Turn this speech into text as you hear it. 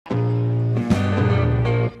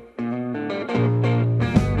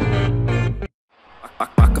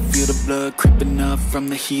blood creeping up from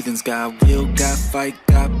the heathens. Got will, got fight,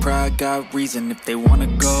 got pride, got reason. If they wanna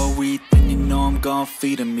go eat, then you know I'm gon'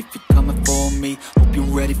 feed them. If you're coming for me, hope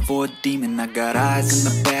you're ready for a demon. I got eyes in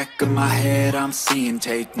the back of my head, I'm seeing.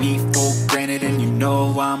 Take me for granted and you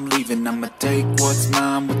know I'm leaving. I'ma take what's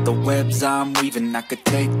mine with the webs I'm weaving. I could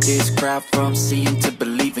take this crowd from seeing to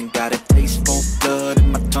believing. Got a taste for blood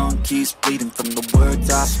and my tongue keeps bleeding from the words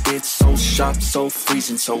I spit. So sharp, so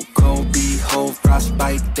freezing, so cold. Behold,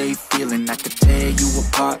 frostbite they feeling. I could tear you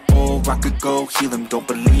apart or I could go heal them. Don't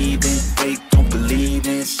believe in fate, don't believe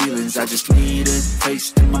in ceilings. I just need a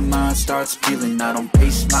taste and my mind starts peeling. I don't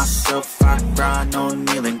pace myself, I grind on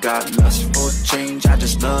kneeling. Got lust for change, I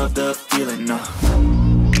just love the feeling.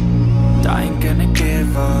 I ain't gonna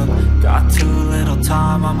give up. Got too little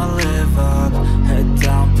time, I'ma live up. Head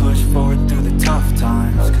down, push forward through the tough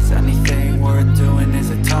times. Cause anything worth doing is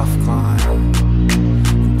a tough climb.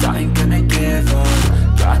 And I ain't gonna give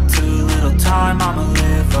up. Got too little time, I'ma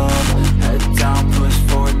live up. Head down, push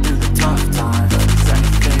forward through the tough times. Cause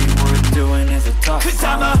anything worth doing is a tough climb. Cause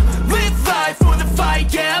I'ma live life for the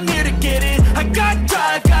fight, yeah, I'm here to get it. I got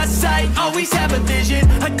drive, got sight, always have a vision.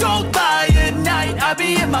 I don't lie at night, I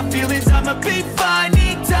be in my feelings. I'ma be fine,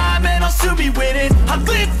 need time and I'll soon be winning. I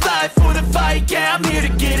live life for the fight, yeah, I'm here to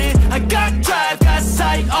get it. I got drive, got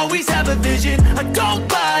sight, always have a vision. I don't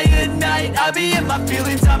lie at night, I be in my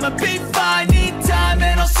feelings. I'ma be fine, need time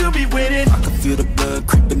and I'll soon be winning. I can feel the blood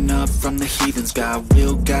creeping up from the heathens. Got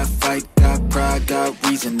will, got fight, got pride, got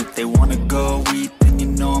reason. If they wanna go eat, then you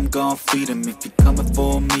know I'm gon' feed them. If you're coming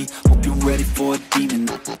for me, hope you're ready for a demon.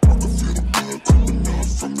 I can feel the blood creeping up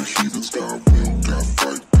from the heathens. Got will, got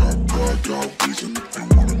fight, got pride, got reason. If they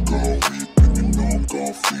wanna go eat, then you know I'm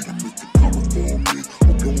gon' feed them. If you're coming for me,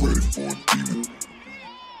 hope you're ready for a demon.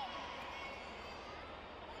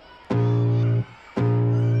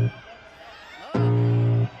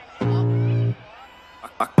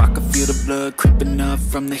 I can feel the blood creeping up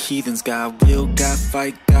from the heathens. Got will, got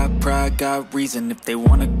fight, got pride, got reason. If they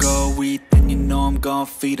wanna go eat, then you know I'm gon'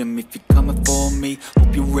 feed them. If you're coming for me,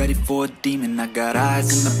 hope you're ready for a demon. I got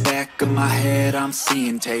eyes in the back of my head, I'm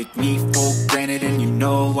seeing. Take me for granted and you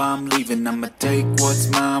know I'm leaving. I'ma take what's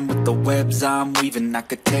mine with the webs I'm weaving. I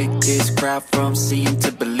could take this crowd from seeing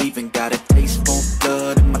to believing. Got a taste for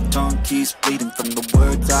blood and my tongue keeps bleeding from the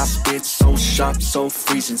words I spit. So sharp, so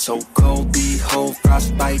freezing, so cold. Behold,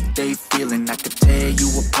 frostbite they feeling. I could tear you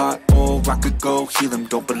apart or I could go heal them.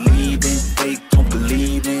 Don't believe in fate, don't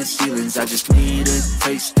believe in ceilings. I just need a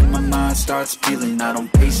taste and my mind starts peeling. I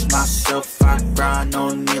don't pace myself, I grind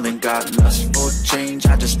on kneeling. Got lust for change,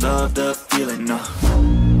 I just love the feeling.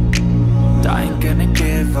 I ain't gonna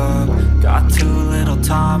give up. Got too little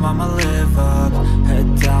time, I'ma live up.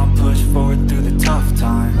 Head down, push forward through the tough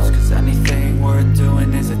times. Cause anything worth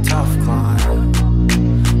doing is a tough climb.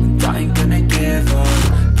 And I ain't gonna give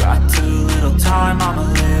up. Got too little time, I'ma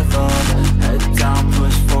live up. Head down,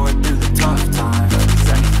 push forward through the tough times. Cause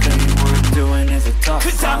anything worth doing is a tough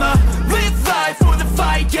climb. Cause I'ma live life for the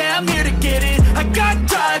fight, yeah, I'm here to get it. I got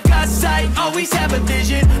drive, got sight, always have a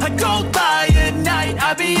vision. I don't lie at night,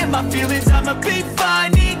 I be in my feelings. I'ma be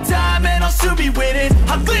fine, need time and I'll soon be winning.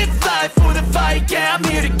 I live life for the fight, yeah, I'm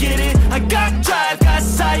here to get it. I got drive, got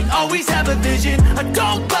sight, always have a vision. I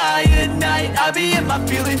don't lie at night, I be in my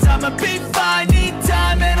feelings. I'ma be fine, need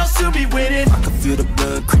time and I'll soon be winning. I can feel the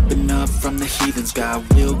blood creeping up from the heathens. Got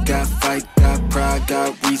will, got fight, got pride,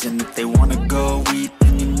 got reason. If they wanna go eat,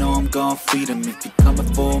 then you know I'm gon' feed them. If you're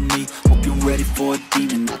coming for me, hope you're ready for a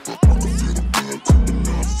demon. I can feel the blood creeping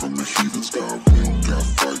up from the heathens. Got will, got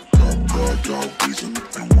fight, got pride, got reason.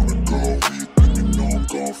 If they wanna go eat, then you know I'm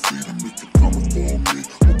gon' feed them. If you're coming for me,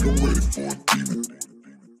 hope you're ready for a demon.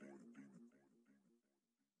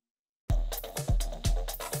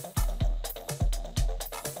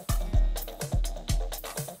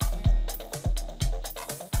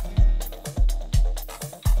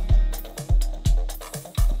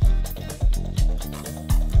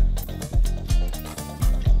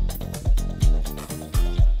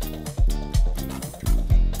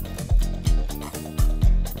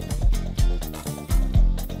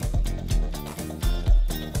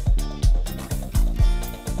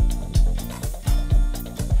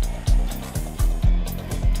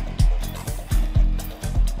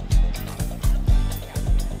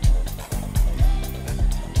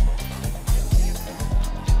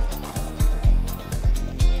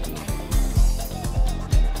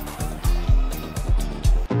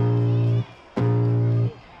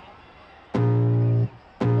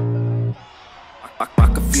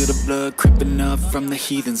 creeping up from the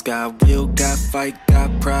heathens. Got will, got fight, got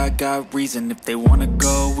pride, got reason. If they wanna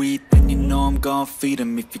go eat, then you know I'm gon' feed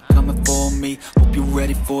them. If you're coming for me, hope you're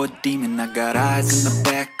ready for a demon. I got eyes in the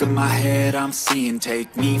back of my head, I'm seeing.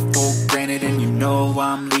 Take me for granted and you know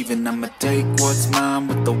I'm leaving. I'ma take what's mine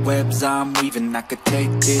with the webs I'm weaving. I could take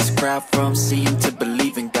this crowd from seeing to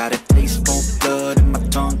believing. Got a taste for blood and my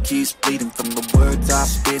tongue keeps bleeding from the words I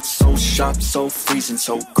spit. So sharp, so freezing,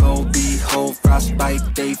 so cold. Behold,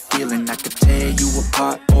 frostbite they feeling. I could tear you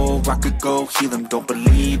apart or I could go heal them. Don't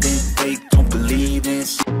believe in fate, don't believe in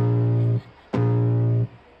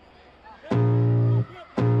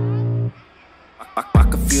I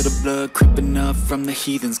can feel the blood creeping up from the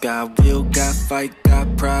heathens. Got will, got fight,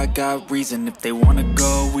 got pride, got reason. If they wanna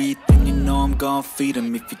go eat, then you know I'm gon' feed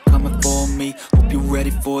them. If you're coming for me, hope you're ready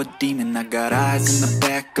for a demon. I got eyes in the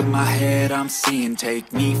back of my head, I'm seeing.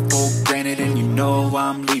 Take me for granted and you know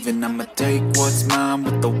I'm leaving. I'ma take what's mine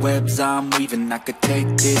with the webs I'm weaving. I could take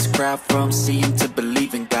this crowd from seeing to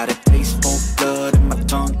believing. Got a taste for blood and my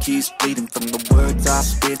tongue keeps bleeding from the words I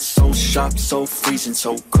spit. So sharp, so freezing,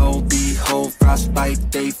 so cold. Behold, frostbite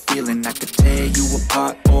they feeling. I could tear you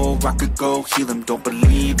apart or I could go heal them. Don't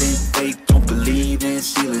believe in fate, don't believe in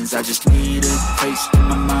ceilings. I just need a taste and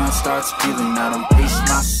my mind starts peeling. I don't pace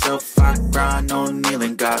myself, I grind on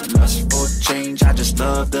kneeling. Got lust for change, I just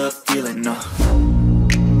love the feeling.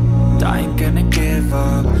 I ain't gonna give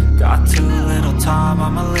up. Got too little time,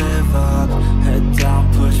 I'ma live up. Head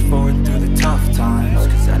down, push forward through the tough times.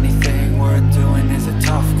 Cause anything worth doing is a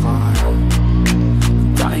tough climb.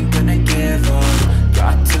 I ain't gonna give up.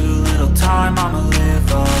 Got too little time, I'ma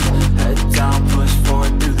live up. Head down, push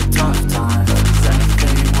forward through the tough times. Cause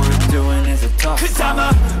anything worth doing is a tough climb. Cause I'ma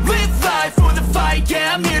live life for the fight,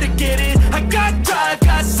 yeah, I'm here to get it. I got drive,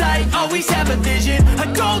 got sight, always have a vision. I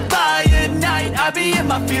go by at night, I be in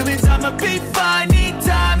my feelings. I'ma be fine, need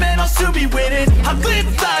time and I'll soon be winning. I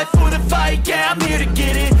live life for the fight, yeah, I'm here to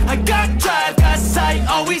get it. I got drive, got sight,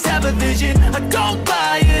 always have a vision. I go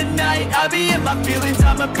by at night, I be in my feelings.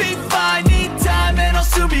 I'ma be fine, need time and I'll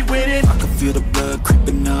soon be winning. I can feel the blood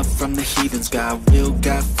creeping up from the heathens. Got will,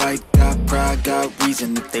 got fight, got pride, got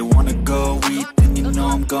reason. If they wanna go eat, then you know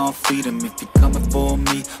I'm gon' feed them. If you're coming for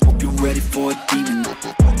me, hope you're ready for a demon. I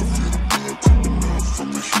can feel the blood creeping up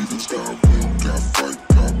from the heathens. Got will, got fight,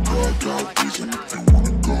 got pride, got reason. If they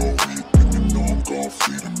wanna go eat, then you know I'm gon'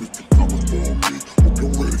 feed them. If you're coming for me, hope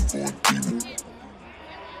you're ready for a demon.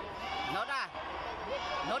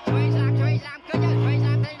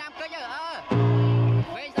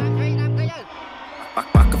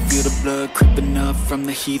 I can feel the blood creeping up from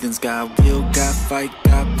the heathens. Got will, got fight,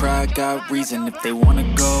 got pride, got reason. If they wanna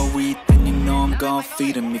go eat, then you know I'm gon'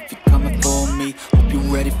 feed them. If you're coming for me, hope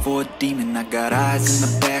you're ready for a demon. I got eyes in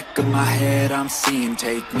the back of my head, I'm seeing.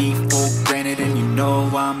 Take me for granted and you know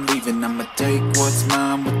I'm leaving. I'ma take what's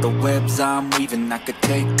mine with the webs I'm weaving. I could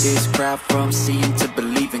take this crowd from seeing to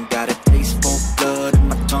believing. Got a taste for blood and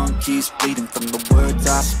my tongue keeps bleeding from the words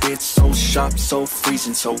I spit. So sharp, so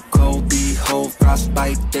freezing, so cold. Behold,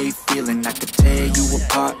 frostbite they feeling. I could tear you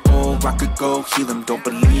apart or I could go heal them. Don't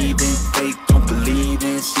believe in fate, don't believe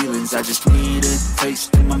in ceilings. I just need a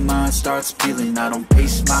taste and my mind starts peeling. I don't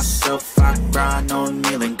pace myself, I grind on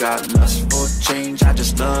kneeling. Got lust for change, I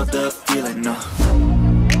just love the feeling.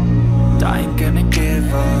 I ain't gonna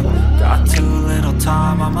give up. Got too little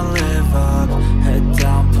time, I'ma live up. Head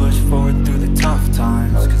down, push forward through the tough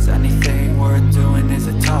times. Cause anything worth doing is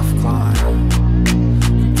a tough climb.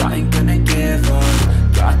 I ain't gonna give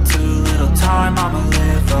up. Got too little time, I'ma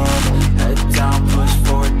live up. Head down, push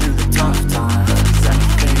forward through the tough times. Cause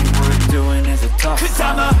anything worth doing is a tough climb. Cause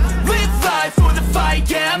I'ma live life for the fight,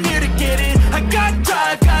 yeah, I'm here to get it. I got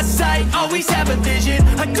drive, got sight, always have a vision.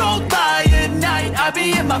 I go by at night, I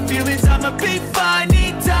be in my feelings. I'ma be fine,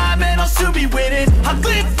 need time and I'll soon be winning. I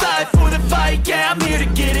live life for the fight, yeah, I'm here to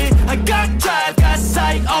get it. I got drive, got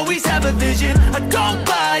sight, always have a vision. I go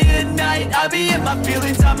by at night, I be in my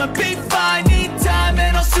feelings. I'ma be fine, need time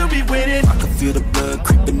and I'll soon be winning. I can feel the blood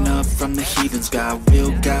creeping up from the heathens. Got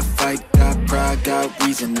will, got fight, got pride, got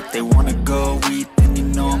reason. If they wanna go eat, then you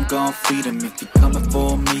know I'm gon' feed them. If you're coming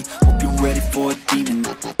for me, hope you're ready for a demon.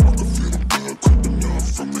 I can feel the blood creeping up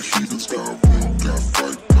from the heathens. Got will, got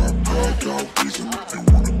fight, got pride, got reason. If they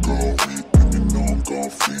wanna go eat, then you know I'm gon'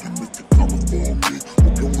 feed them. If you're coming for me,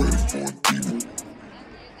 hope you're ready for a demon.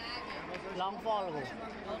 Long fall rồi.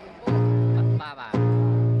 Ba bà.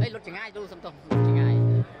 Đây lột chừng ai du xong tông, lột chừng ai.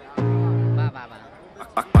 Ba bà.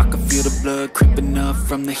 I can feel the blood creeping up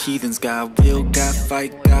from the heathens. Got will, got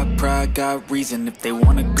fight, got pride, got reason. If they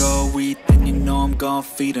wanna go eat, then you know I'm gon'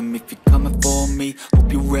 feed them. If you're coming for me,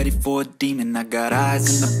 hope you're ready for a demon. I got eyes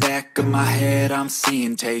in the back of my head, I'm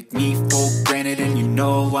seeing. Take me for granted and you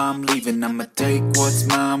know I'm leaving. I'ma take what's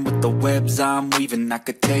mine with the webs I'm weaving. I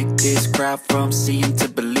could take this crowd from seeing to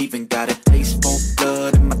believing. Got a taste for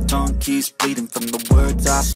blood and my tongue keeps bleeding.